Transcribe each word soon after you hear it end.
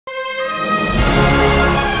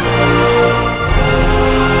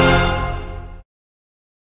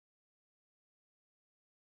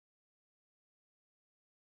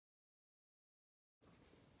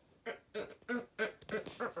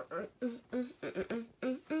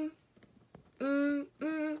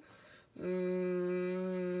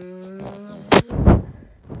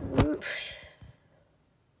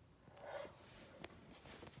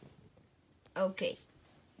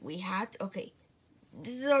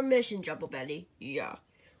our mission, Jumbo Bendy. Yeah.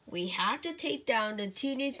 We have to take down the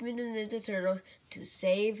Teenage Mutant Ninja Turtles to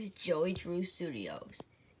save Joey Drew Studios.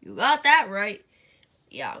 You got that right.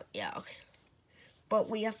 Yeah, okay. But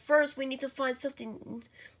first we need to find something,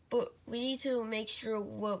 but we need to make sure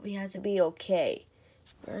what we have to be okay.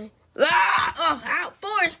 Right? Ah! Oh, ow,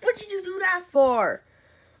 Boris, what did you do that for?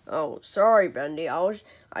 Oh, sorry, Bendy. I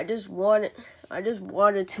just wanted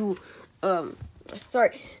to,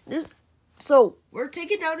 sorry. So we're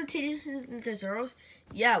taking down the Teenage Mutant Ninja Turtles.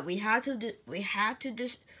 Yeah, we had to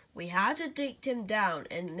take him down,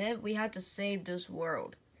 and then we had to save this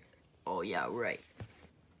world. Oh yeah, right.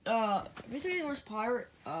 Mr. Universe Pirate.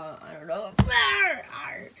 I don't know.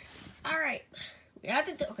 All right. We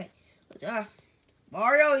have to. Okay.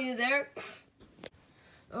 Mario, you there?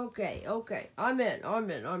 Okay. I'm in. All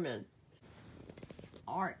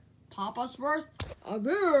right. Papa Smurf, I'm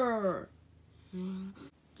here.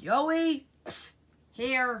 Joey,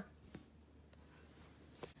 here.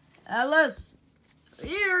 Alice,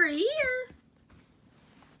 here.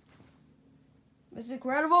 Miss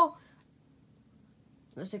Incredible,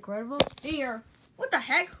 here. What the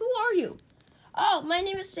heck? Who are you? Oh, my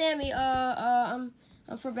name is Sammy. I'm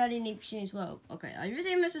from Bendy Nation's Low. Okay, are you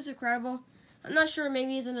saying Mrs. Incredible? I'm not sure.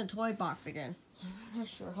 Maybe he's in the toy box again. I'm not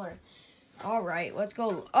sure. Hold on. All right, let's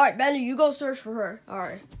go. All right, Bendy, you go search for her. All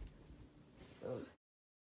right.